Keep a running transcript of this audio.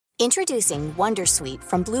Introducing Wondersuite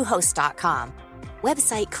from Bluehost.com.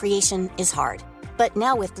 Website creation is hard, but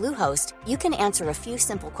now with Bluehost, you can answer a few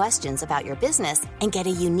simple questions about your business and get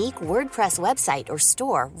a unique WordPress website or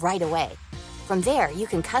store right away. From there, you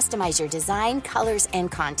can customize your design, colors,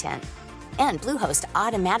 and content. And Bluehost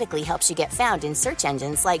automatically helps you get found in search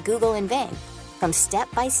engines like Google and Bing. From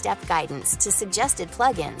step-by-step guidance to suggested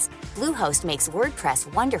plugins, Bluehost makes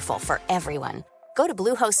WordPress wonderful for everyone. Go to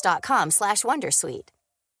bluehost.com/wondersuite.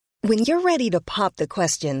 When you're ready to pop the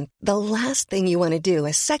question, the last thing you want to do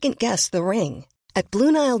is second-guess the ring. At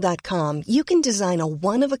BlueNile.com, you can design a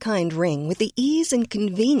one-of-a-kind ring with the ease and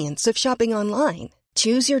convenience of shopping online.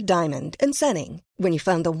 Choose your diamond and setting. When you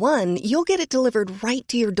find the one, you'll get it delivered right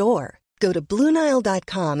to your door. Go to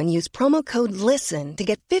BlueNile.com and use promo code LISTEN to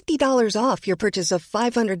get $50 off your purchase of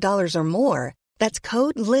 $500 or more. That's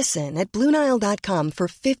code LISTEN at BlueNile.com for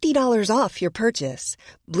 $50 off your purchase.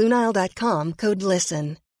 BlueNile.com, code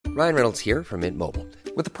LISTEN. Ryan Reynolds here from Mint Mobile.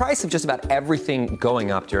 With the price of just about everything going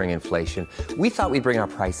up during inflation, we thought we'd bring our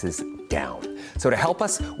prices down. So to help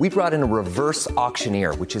us, we brought in a reverse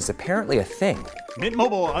auctioneer, which is apparently a thing. Mint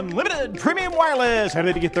Mobile Unlimited Premium Wireless. How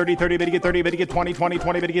to get 30, 30, bit to get 30, bit to get 20, 20,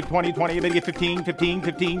 20, bit to get 20, 20, bit to get 15, 15,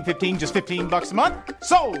 15, 15, just $15 a month?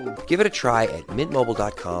 Sold! Give it a try at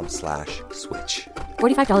mintmobile.com/switch.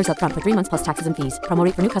 $45 up front for 3 months plus taxes and fees. Promo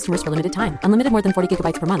rate for new customers for limited time. Unlimited more than 40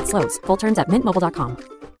 gigabytes per month. Slows full terms at mintmobile.com.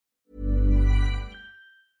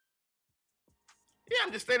 Yeah,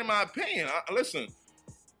 I'm just stating my opinion. Listen,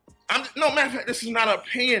 no matter of fact, this is not an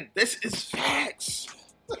opinion. This is facts.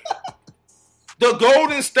 The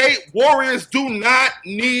Golden State Warriors do not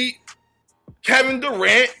need Kevin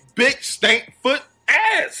Durant, big stink foot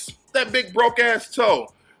ass. That big broke ass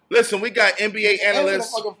toe. Listen, we got NBA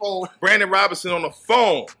analyst Brandon Robinson on the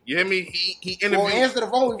phone. You hear me? He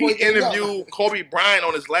interviewed Kobe Bryant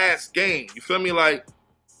on his last game. You feel me? Like,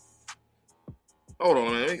 hold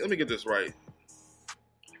on, man. Let me get this right.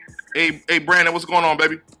 Hey, Brandon, what's going on,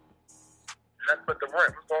 baby? Nothing but the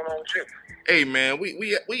rent. What's going on with you? Hey, man,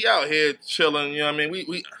 we out here chilling. You know what I mean?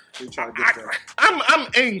 We trying to get there. I'm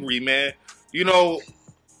angry, man. You know,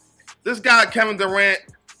 this guy Kevin Durant.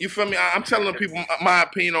 You feel me? I'm telling people my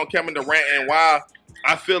opinion on Kevin Durant and why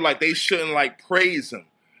I feel like they shouldn't praise him,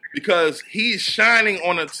 because he's shining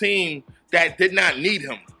on a team that did not need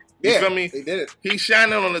him. You feel me? They did it. He's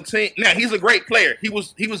shining on the team. Now, he's a great player. He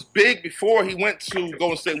was big before he went to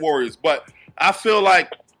Golden State Warriors, but I feel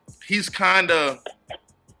like he used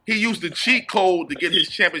the cheat code to get his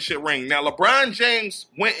championship ring. Now, LeBron James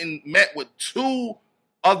went and met with 2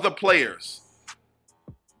 other players.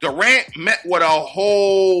 Durant met with a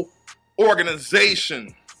whole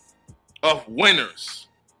organization of winners.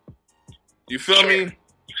 You feel me?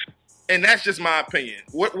 And that's just my opinion.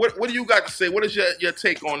 What do you got to say? What is your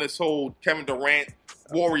take on this whole Kevin Durant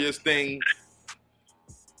Warriors thing?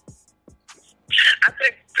 I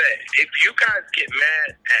think that if you guys get mad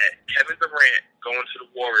at Kevin Durant going to the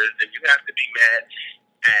Warriors, then you have to be mad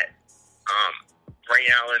at Ray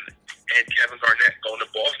Allen and Kevin Garnett going to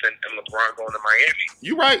Boston and LeBron going to Miami.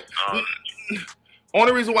 You're right.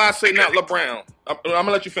 Only reason why I say not LeBron. I'm going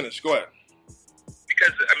to let you finish. Go ahead.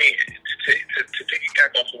 Because, I mean, to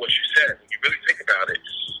piggyback off of what you said, when you really think about it,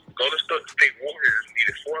 Golden State Warriors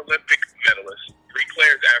needed 4 Olympic medalists, 3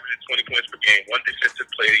 players averaging 20 points per game, 1 defensive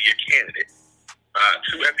player of the year candidate,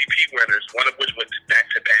 2 MVP winners, one of which went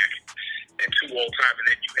back-to-back, and 2 all-time, and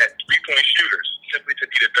then you had 3-point shooters, simply to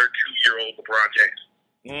be the 32-year-old LeBron James.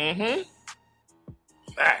 Mm-hmm.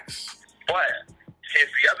 Facts. But here's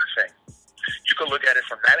the other thing. You can look at it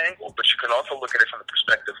from that angle, but you can also look at it from the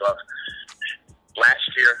perspective of last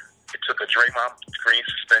year, it took a Draymond Green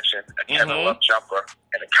suspension, a Kevin Love jumper,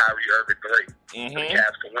 and a Kyrie Irving 3 so the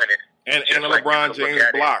Cavs could win it. And a LeBron James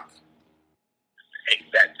block.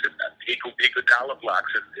 That's Iguodala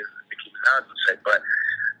blocks, as Nicki Minaj would say. But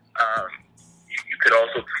you could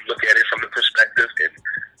also look at it from the perspective in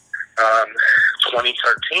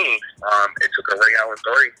 2013, it took a Ray Allen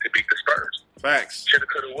 3 to beat the Spurs. Facts. Shoulda,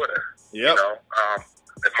 coulda, woulda. Yep. You know,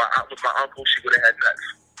 if my aunt was my uncle, she would have had nuts.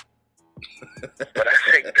 But I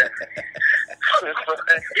think that.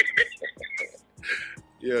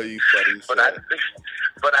 Yeah, you funny. But I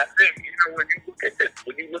think you know when you look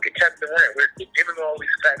at Kevin Durant, we're giving all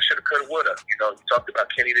these facts. Shoulda, coulda, woulda. You know, you talked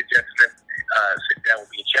about Kenny the Jetson sitting down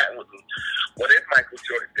with me and chatting with him. What if Michael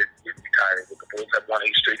Jordan did retire? With the Bulls have won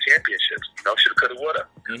 8 straight championships. You know, shoulda, coulda, woulda.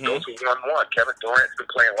 Those who won. Kevin Durant's been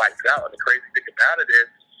playing lights out, and the crazy thing about it is,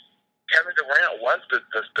 Kevin Durant was the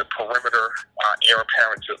perimeter heir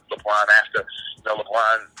apparent to LeBron after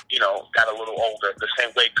LeBron got a little older. The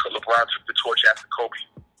same way LeBron took the torch after Kobe,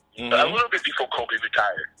 a little bit before Kobe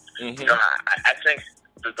retired. You know, I think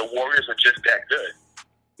the Warriors are just that good.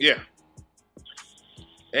 Yeah.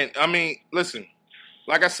 And, I mean, listen,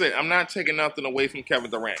 like I said, I'm not taking nothing away from Kevin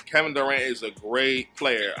Durant. Kevin Durant is a great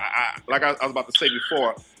player. Like I was about to say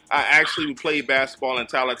before, I actually played basketball in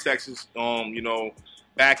Tyler, Texas,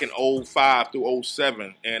 back in 05 through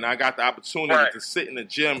 07, and I got the opportunity to sit in the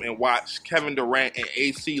gym and watch Kevin Durant and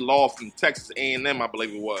AC Law from Texas A&M, I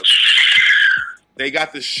believe it was. They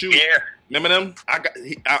got to shoot. Yeah. Remember them?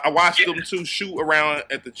 I watched them two shoot around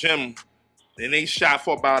at the gym, and they shot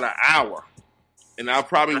for about an hour. And I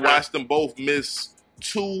probably watched them both miss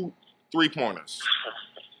 2 3-pointers.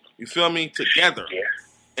 You feel me? Together. Yeah.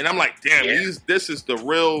 And I'm like, damn, this is the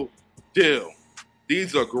real deal.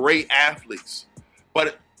 These are great athletes.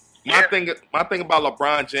 But my thing about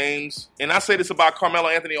LeBron James, and I say this about Carmelo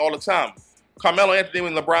Anthony all the time. Carmelo Anthony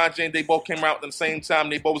and LeBron James, they both came out at the same time.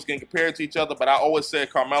 They both was getting compared to each other, but I always said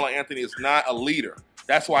Carmelo Anthony is not a leader.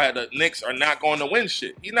 That's why the Knicks are not going to win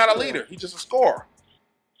shit. He's not a leader. He's just a scorer.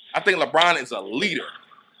 I think LeBron is a leader.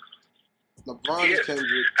 LeBron is Kendrick.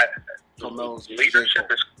 Carmelo's leadership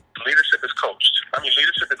is coached. I mean,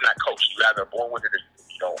 leadership is not coached. You either are born with it or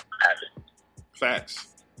you don't have it. Facts.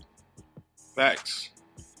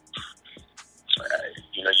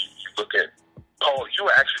 You look at Paul. You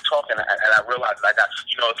were actually talking, and I realized I got.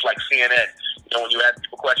 It's like CNN. When you ask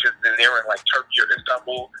people questions, and they're in like Turkey or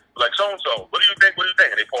Istanbul, like so and so. What do you think?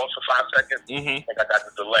 And they pause for 5 seconds. I think I got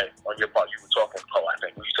the delay on your part. You were talking, Paul. I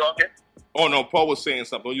think. Were you talking? Oh no, Paul was saying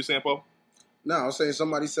something. What were you saying, Paul? No, I was saying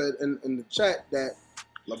somebody said in the chat that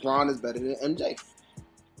LeBron is better than MJ.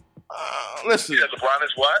 Listen. Yeah, LeBron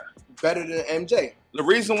is what? Better than MJ. The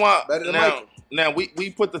reason why better than Michael. Now we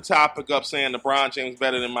put the topic up saying LeBron James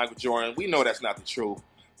better than Michael Jordan. We know that's not the truth.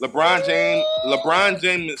 LeBron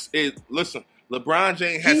James is listen. LeBron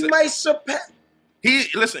James has might surpass. He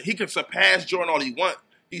can surpass Jordan all he wants.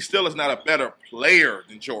 He still is not a better player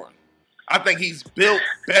than Jordan. I think he's built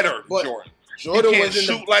better than Jordan. Jordan can't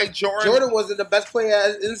shoot like Jordan. Jordan wasn't the best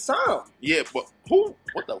player in time. Yeah, but who?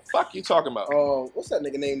 What the fuck you talking about? What's that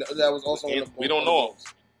nigga name that was also on the board? We don't know him.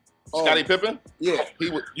 Scottie Pippen? Yeah.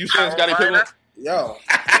 You saying Scottie Pippen? Yo.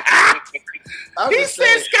 He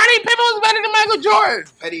said Scottie Pippen was better than Michael Jordan.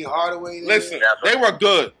 Penny Hardaway. Listen, they were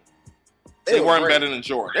good. They weren't better than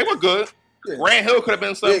Jordan. They were good. Yeah. Grant Hill could have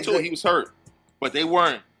been something too. He was hurt. But they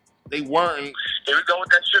weren't. Here we go with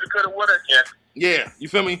that shoulda, coulda, woulda again. Yeah. You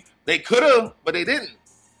feel me? They could have, but they didn't.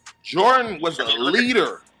 Jordan was a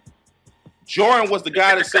leader. Jordan was the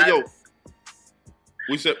guy that said, yo.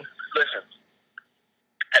 We said. Listen,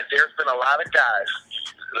 there's been a lot of guys.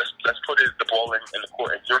 Let's put the ball in the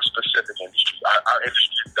court in your specific industry. Our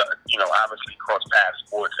industry, obviously cross paths,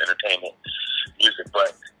 sports, entertainment, music.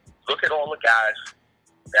 But look at all the guys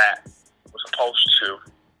that were supposed to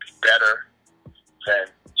be better than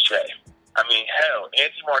Jay. I mean, hell,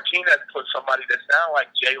 Andy Martinez put somebody that sounded like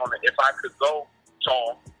Jay on the "If I Could Go"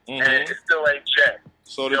 song, and it still ain't Jay.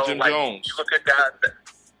 So did Jim Jones. You look at guys that.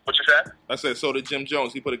 What you said? I said so did Jim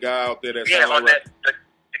Jones. He put a guy out there that sounded like that. The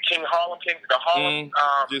King Harlem, the Harlem.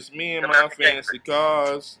 Just me and my fancy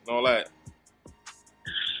cars and all that.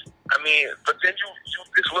 I mean, but then you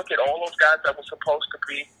just look at all those guys that were supposed to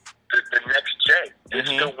be the next Jay. There's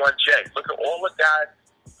still one Jay. Look at all the guys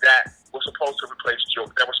that were supposed to replace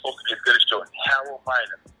Jordan, that were supposed to be as good as Jordan. Harold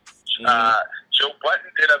Miner. Joe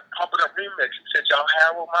Budden did a Pump It Up remix. He said, y'all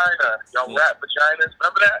Harold Miner, y'all rap vaginas.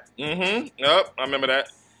 Remember that? Yep, I remember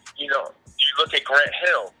that. You look at Grant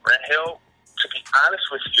Hill. Grant Hill, to be honest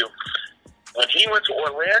with you, when he went to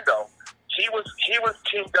Orlando, he was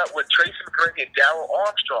teamed up with Tracy McGrady and Darryl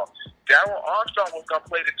Armstrong. Darryl Armstrong was going to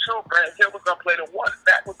play the 2. Grant Hill was going to play the 1.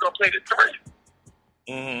 Matt was going to play the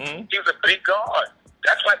 3. He was a big guard.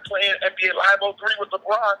 That's like playing NBA Live 03 with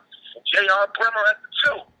LeBron and J.R. Bremer at the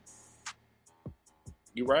 2.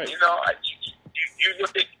 You're right. You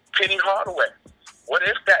look at Penny Hardaway. What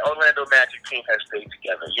if that Orlando Magic team has stayed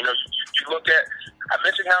together? You look at, I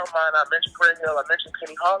mentioned Harold Miner, I mentioned Grant Hill, I mentioned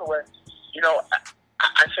Penny Hardaway.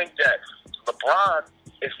 I think that LeBron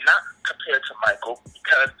is not compared to Michael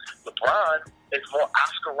because LeBron is more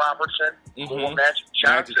Oscar Robertson, more Magic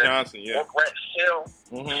Johnson, more Grant Hill,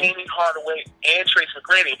 Penny Hardaway, and Tracy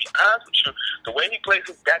McGrady. To be honest with you, the way he plays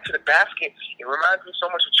his back to the basket, it reminds me so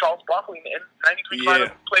much of Charles Barkley in the 93 finals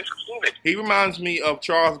he played for Phoenix. He reminds me of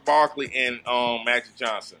Charles Barkley and Magic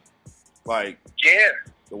Johnson. Like,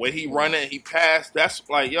 the way he run it, he passed, that's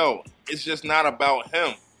like, yo, it's just not about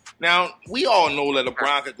him. Now, we all know that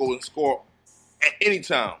LeBron could go and score at any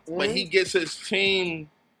time, but he gets his team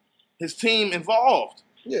involved.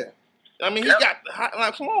 Yeah. I mean, he got,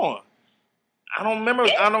 like, come on. I don't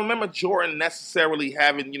remember Jordan necessarily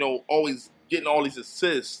having, always getting all these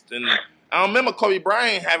assists. And I remember Kobe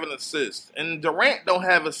Bryant having assists, and Durant don't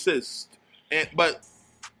have assists. But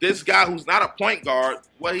this guy who's not a point guard,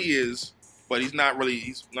 well, he is, but he's not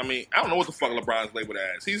really. I don't know what the fuck LeBron's labeled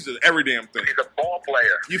as. He's just every damn thing. He's a ball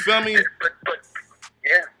player. You feel me? But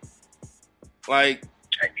yeah. Like,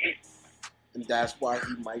 and that's why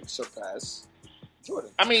he might surpass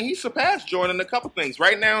Jordan. I mean, he surpassed Jordan in a couple things.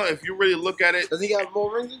 Right now, if you really look at it, does he have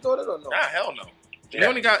more rings than Jordan or no? Nah, hell no. Yeah.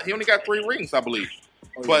 He only got 3 rings, I believe.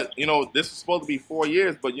 Oh, but this is supposed to be 4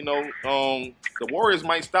 years. But the Warriors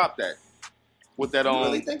might stop that with that. You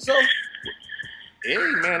really think so? Hey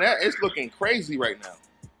man, it's looking crazy right now.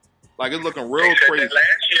 Like it's looking real said crazy. That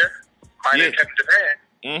last year, minus Kevin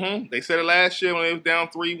Durant. They said it last year when they was down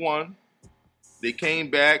 3-1. They came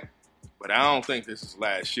back, but I don't think this is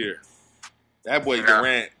last year. That boy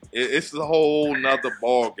Durant, it's a whole nother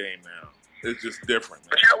ball game now. It's just different, man.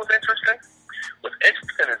 But you know what's interesting? What's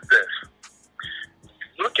interesting is this.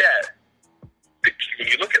 When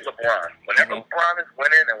you look at LeBron, whenever LeBron is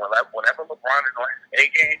winning and whenever LeBron is on his A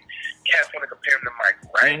game, cats want to compare him to Michael,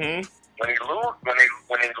 right? When they lose,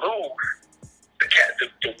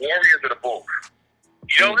 the Warriors are the Bulls.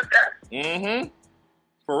 You notice that?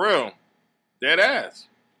 For real. Dead ass.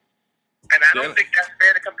 And I don't think that's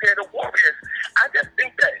fair to compare the Warriors. I just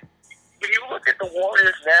think that when you look at the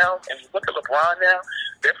Warriors now and you look at LeBron now,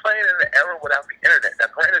 they're playing in an era without the internet.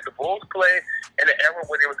 Now, granted, the Bulls played in an era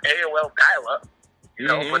where there was AOL dial-up,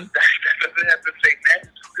 but that doesn't have the same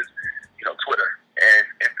magnitude as, Twitter and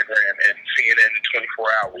Instagram and CNN in 24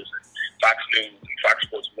 hours and Fox News and Fox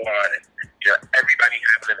Sports 1 and, everybody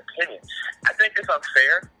having an opinion. I think it's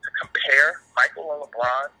unfair to compare Michael and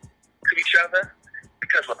LeBron to each other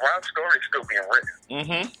because LeBron's story is still being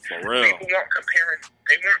written. For real. People weren't comparing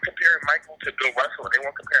Michael to Bill Russell, and they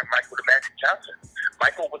weren't comparing Michael to Magic Johnson.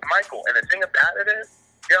 Michael was Michael, and the thing about it is,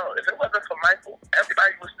 if it wasn't for Michael,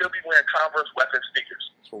 everybody would still be wearing Converse weapon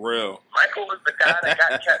sneakers. For real. Michael was the guy that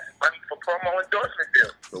got cats money for promo endorsement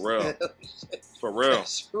deals. For real. For real.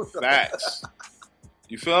 Facts.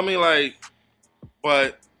 You feel me? Like,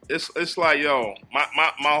 but it's like,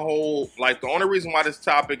 my whole, like, the only reason why this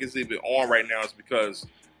topic is even on right now is because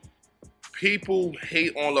people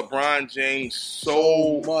hate on LeBron James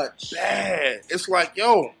so much. Bad. It's like,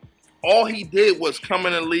 all he did was come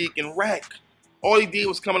in the league and wreck. All he did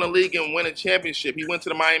was come in the league and win a championship. He went to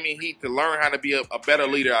the Miami Heat to learn how to be a better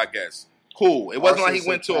leader, I guess. Cool. It wasn't like he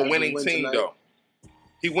went to a winning team, though.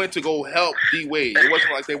 He went to go help D-Wade. It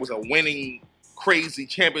wasn't like they was a winning, crazy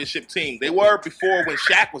championship team. They were before when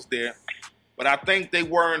Shaq was there, but I think they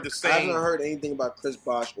weren't the same. I haven't heard anything about Chris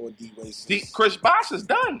Bosh or D-Wade. Chris Bosh is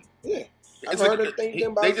done. Yeah. I've heard anything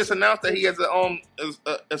about They just announced that he has a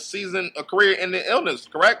career-ending illness,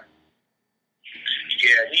 correct?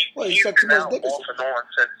 Yeah, he's been out off and on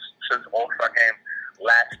since All-Star game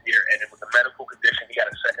last year, and it was a medical condition. He got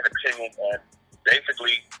a second opinion, and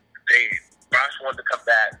basically, Bosh wanted to come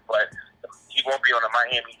back, but he won't be on the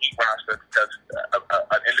Miami Heat roster because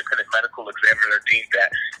an independent medical examiner deemed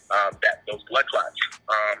that those blood clots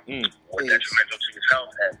were detrimental to his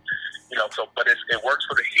health, and but it works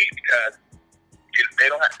for the Heat because they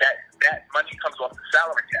don't have that money comes off the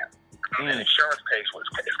salary cap. And insurance pays for it.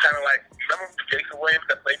 It's kind of like, remember Jason Williams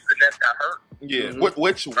that played for the Nets got hurt? Yeah.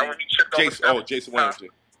 Which one? Jason Williams.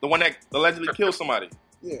 The one that allegedly killed somebody.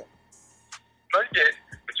 Yeah. No, he did.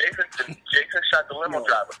 But Jason shot the limo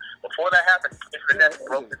driver. Before that happened, he played for the Nets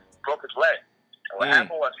broke his leg. And what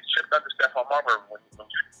happened was he tripped under Stephon Marbury. When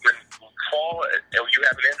you fall and you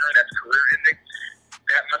have an injury that's career-ending,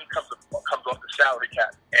 that money comes off the salary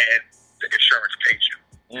cap, and the insurance pays you.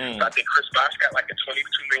 So I think Chris Bosh got like a $22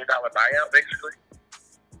 million buyout, basically.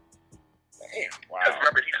 Damn. Wow. Because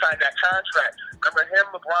remember, he signed that contract. Remember him,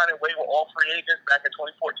 LeBron, and Wade were all free agents back in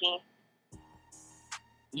 2014?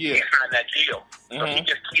 Yeah. He signed that deal. So he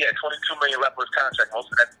had $22 million left with his contract. Most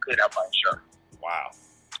of that's paid out by insurance. Wow.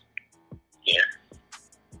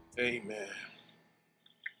 Yeah. Amen.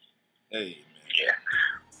 Yeah.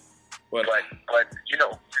 But you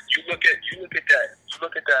look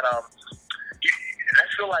at that. I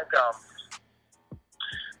feel like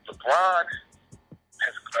LeBron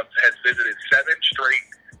has visited 7 straight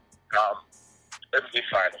NBA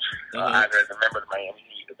finals, either as a member of the Miami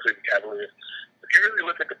Heat or Cleveland Cavaliers. If you really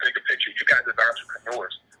look at the bigger picture, you guys as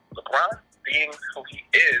entrepreneurs, LeBron being who he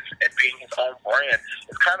is and being his own brand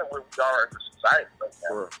is kind of where we are as a society right now.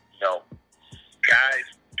 Sure. Guys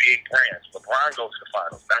being brands. LeBron goes to the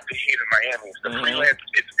finals, not the Heat in Miami. It's the freelance.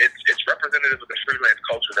 It's representative of the freelance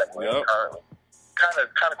culture that we're in currently. Kind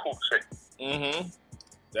of cool to see.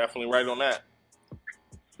 Definitely right on that.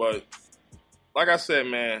 But like I said,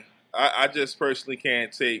 man, I just personally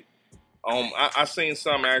can't take I seen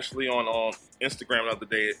some actually on Instagram the other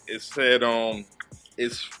day. It said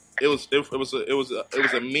it was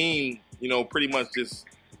a meme, you know, pretty much just,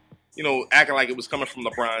 you know, acting like it was coming from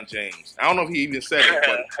LeBron James. I don't know if he even said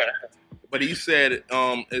it, but he said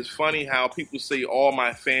it's funny how people say all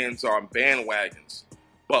my fans are bandwagons,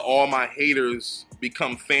 but all my haters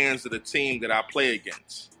become fans of the team that I play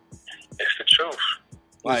against. It's the truth.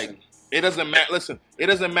 Like, it doesn't matter. Listen, it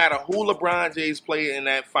doesn't matter who LeBron James played in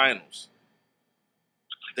that finals.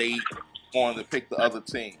 They wanted to pick the other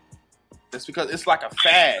team. It's because it's like a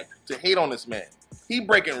fad to hate on this man. He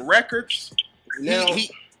breaking records. Now,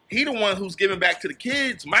 He the one who's giving back to the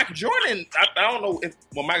kids. Michael Jordan, I don't know if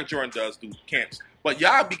Michael Jordan does do camps, but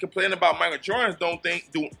y'all be complaining about Michael Jordan don't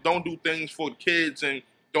do things for the kids and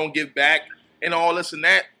don't give back and all this and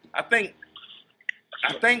that. I think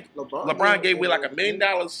LeBron gave away like $1 million.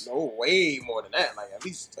 No, way more than that. Like at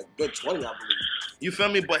least a good 20, I believe. You feel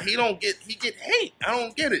me? But he get hate. I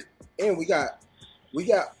don't get it. And we got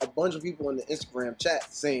a bunch of people in the Instagram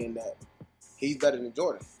chat saying that he's better than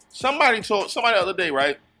Jordan. Somebody the other day,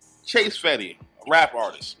 right? Chase Fetty, a rap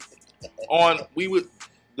artist. The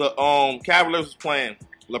Cavaliers was playing.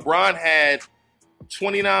 LeBron had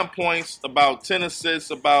 29 points, about 10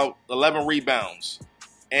 assists, about 11 rebounds.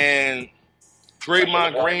 And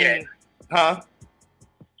Draymond Green, huh?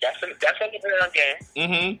 That's a LeBron game.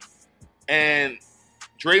 Mm-hmm. And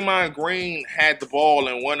Draymond Green had the ball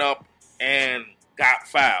and went up and got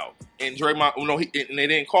fouled. And and they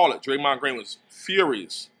didn't call it. Draymond Green was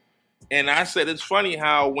furious. And I said, it's funny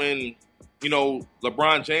how when, you know,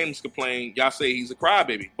 LeBron James complains, y'all say he's a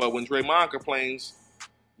crybaby. But when Draymond complains,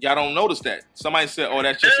 y'all don't notice that. Somebody said, oh,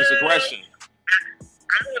 that's just his aggression.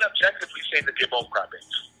 I would objectively say that they're both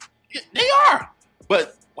crybabies. They are.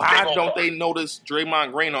 But why don't they notice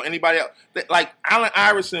Draymond Green or anybody else? Like, Allen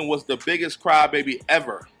Iverson was the biggest crybaby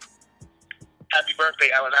ever. Happy birthday,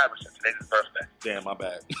 Allen Iverson. Today's his birthday. Damn, my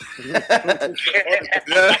bad.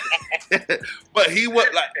 But he was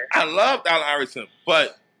like, I loved Allen Iverson,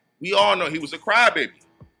 but we all know he was a crybaby.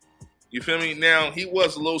 You feel me? Now, he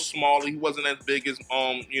was a little smaller. He wasn't as big as,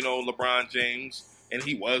 LeBron James, and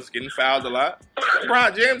he was getting fouled a lot.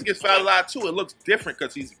 LeBron James gets fouled a lot, too. It looks different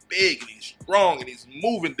because he's big and he's strong and he's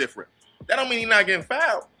moving different. That don't mean he's not getting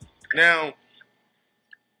fouled. Now,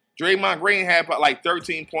 Draymond Green had like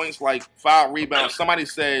 13 points, like 5 rebounds. Somebody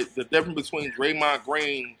said the difference between Draymond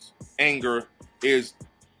Green's anger is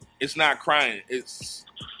it's not crying, it's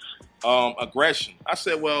aggression. I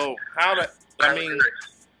said, well, huh? I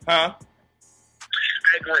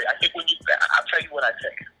agree. I think I'll tell you what I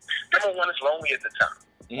think. Number one, it's lonely at the top.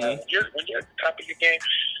 Mm-hmm. When you're at the top of your game,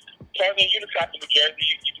 Kevin, you're the top of the game.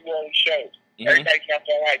 You do all these shows. Mm-hmm. Everybody's not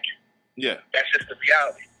gonna like you. Yeah, that's just the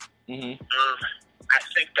reality. Mm-hmm. I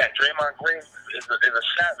think that Draymond Green is a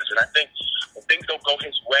savage, and I think when things don't go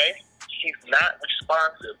his way, he's not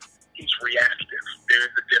responsive. He's reactive. There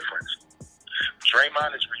is a difference.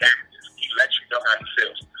 Draymond is reactive. He lets you know how he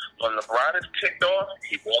feels. When LeBron is ticked off,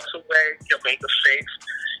 he walks away. He'll make a face.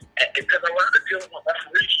 Because a lot of dealing with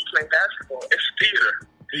referees who play basketball, it's theater.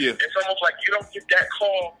 Yeah. It's almost like you don't get that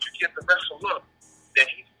call, you give the ref a look. Then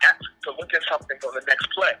he's asked to look at something on the next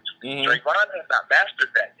play. Mm-hmm. Draymond has not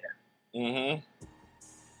mastered that yet. Mm-hmm.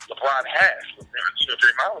 LeBron has.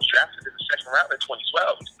 Draymond was drafted in the second round in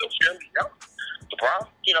 2012. He's still fairly young. LeBron,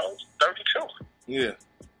 is 32. Yeah.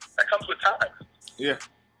 That comes with time. Yeah.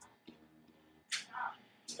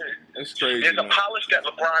 It's crazy. There's a polish that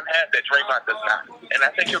LeBron has that Draymond does not. And I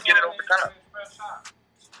think he'll get it over time.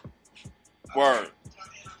 Word.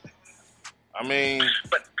 I mean...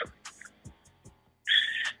 But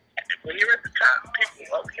when you're at the top,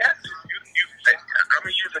 people, I'm going to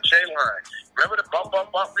use a J line. Remember the Bump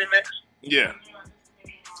Bump Bump remix? Yeah.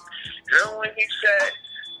 Remember when he said,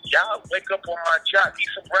 y'all wake up on my job, eat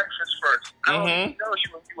some breakfast first. I don't even know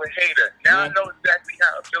you when you a hater. Now I know exactly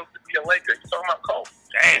how it feels to be a Laker. You talking about Kobe.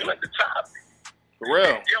 Damn. You at the top. For real.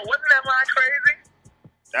 Yo, wasn't that line crazy?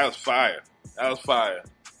 That was fire.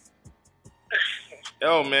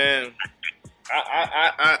 Yo, man.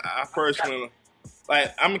 I personally,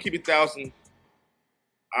 like, I'm going to keep it 1,000.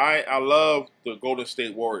 I love the Golden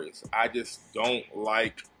State Warriors. I just don't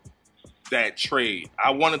like that trade.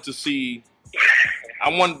 I wanted to see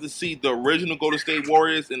the original Golden State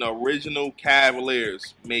Warriors and the original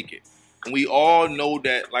Cavaliers make it. And we all know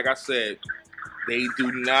that, like I said, they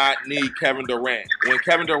do not need Kevin Durant. When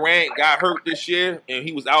Kevin Durant got hurt this year and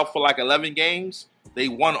he was out for like 11 games, they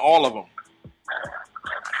won all of them.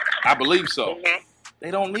 I believe so. Mm-hmm. They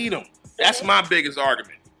don't need him. That's my biggest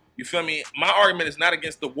argument. You feel me? My argument is not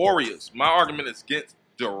against the Warriors. My argument is against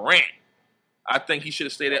Durant. I think he should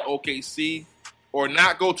have stayed at OKC. or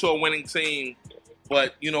not go to a winning team,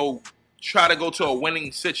 but, you know, try to go to a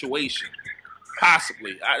winning situation.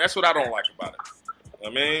 Possibly. That's what I don't like about it. I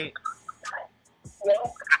mean,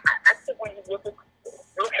 well, I think when you look at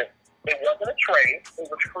it wasn't a trade, it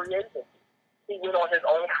was free agency. He went on his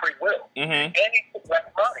own free will. And he took less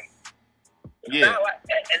money. Yeah.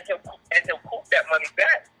 And he'll cook that money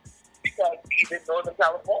back because he's in Northern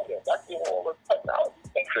California. That's where all the technology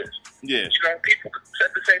is. Yeah. You know, people said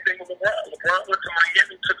the same thing with LeBron. LeBron went to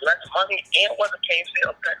Miami, took less money, and wasn't paying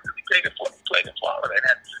sales tax because he played in Florida and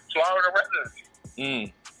had Florida residency.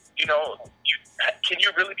 You know, can you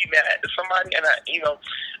really be mad at somebody? And I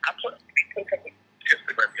put something on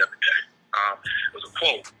Instagram the other day. It was a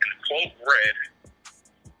quote, and the quote read,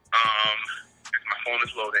 as my phone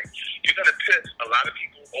is loading, you're going to piss a lot of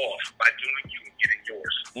people off by doing you and getting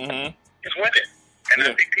yours. It's winning. And I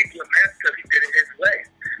think people are mad because he did it his way.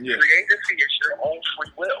 Yeah. Free agency is your own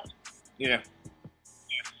free will. Yeah.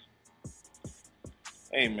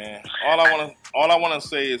 Hey man, all I want to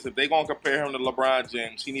say is if they're gonna compare him to LeBron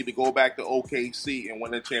James, he need to go back to OKC and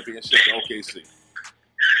win the championship to OKC.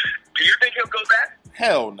 Do you think he'll go back?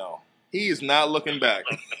 Hell no. He is not looking back.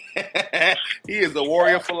 He is a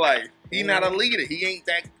warrior for life. He's not a leader. He ain't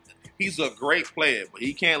that. He's a great player, but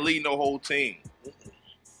he can't lead no whole team. You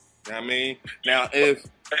know what I mean? Now, if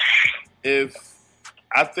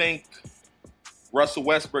I think Russell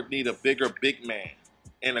Westbrook need a bigger big man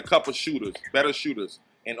and a couple shooters, better shooters,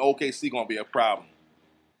 and OKC going to be a problem.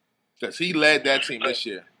 Because he led that team this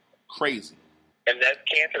year. Crazy. And that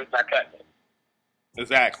cancer is not cutting it.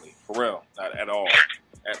 Exactly. For real. Not at all.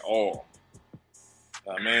 At all.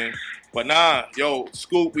 You know what I mean? But nah, yo,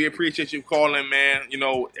 Scoop, we appreciate you calling, man. You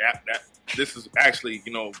know, this is actually,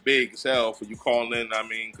 you know, big as hell for you calling in. I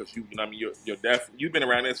mean, because you're deaf. You've been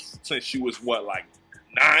around this since you was what, like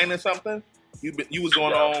 9 or something? You was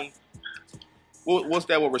on what's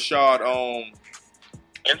that with Rashad?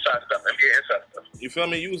 Inside stuff, NBA inside stuff. You feel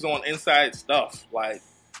me? You was on inside stuff. Like,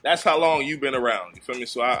 that's how long you've been around. You feel me?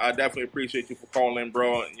 So I definitely appreciate you for calling in,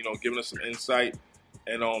 bro, and, you know, giving us some insight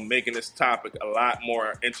and making this topic a lot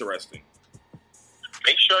more interesting.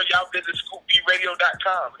 Make sure y'all visit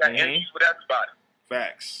ScoopBRadio.com. We got interviews with everybody.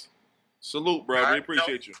 Facts. Salute, bro. Right, we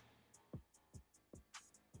appreciate you.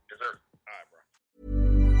 Yes, sir.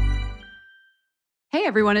 Hey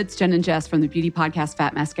everyone, it's Jen and Jess from the beauty podcast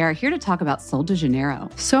Fat Mascara here to talk about Sol de Janeiro.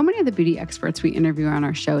 So many of the beauty experts we interview on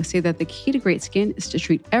our show say that the key to great skin is to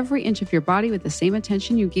treat every inch of your body with the same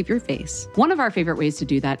attention you give your face. One of our favorite ways to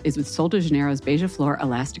do that is with Sol de Janeiro's Beija Flor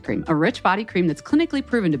Elastic Cream, a rich body cream that's clinically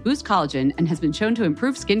proven to boost collagen and has been shown to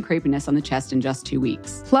improve skin crepiness on the chest in just 2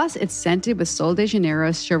 weeks. Plus, it's scented with Sol de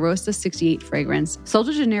Janeiro's Charosta 68 fragrance. Sol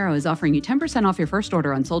de Janeiro is offering you 10% off your first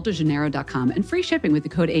order on soldejaneiro.com and free shipping with the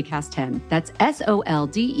code ACAST10. That's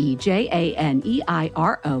SOLDEJANEIRO,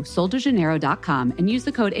 soldejaneiro.com, and use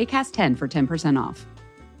the code ACAST10 for 10% off.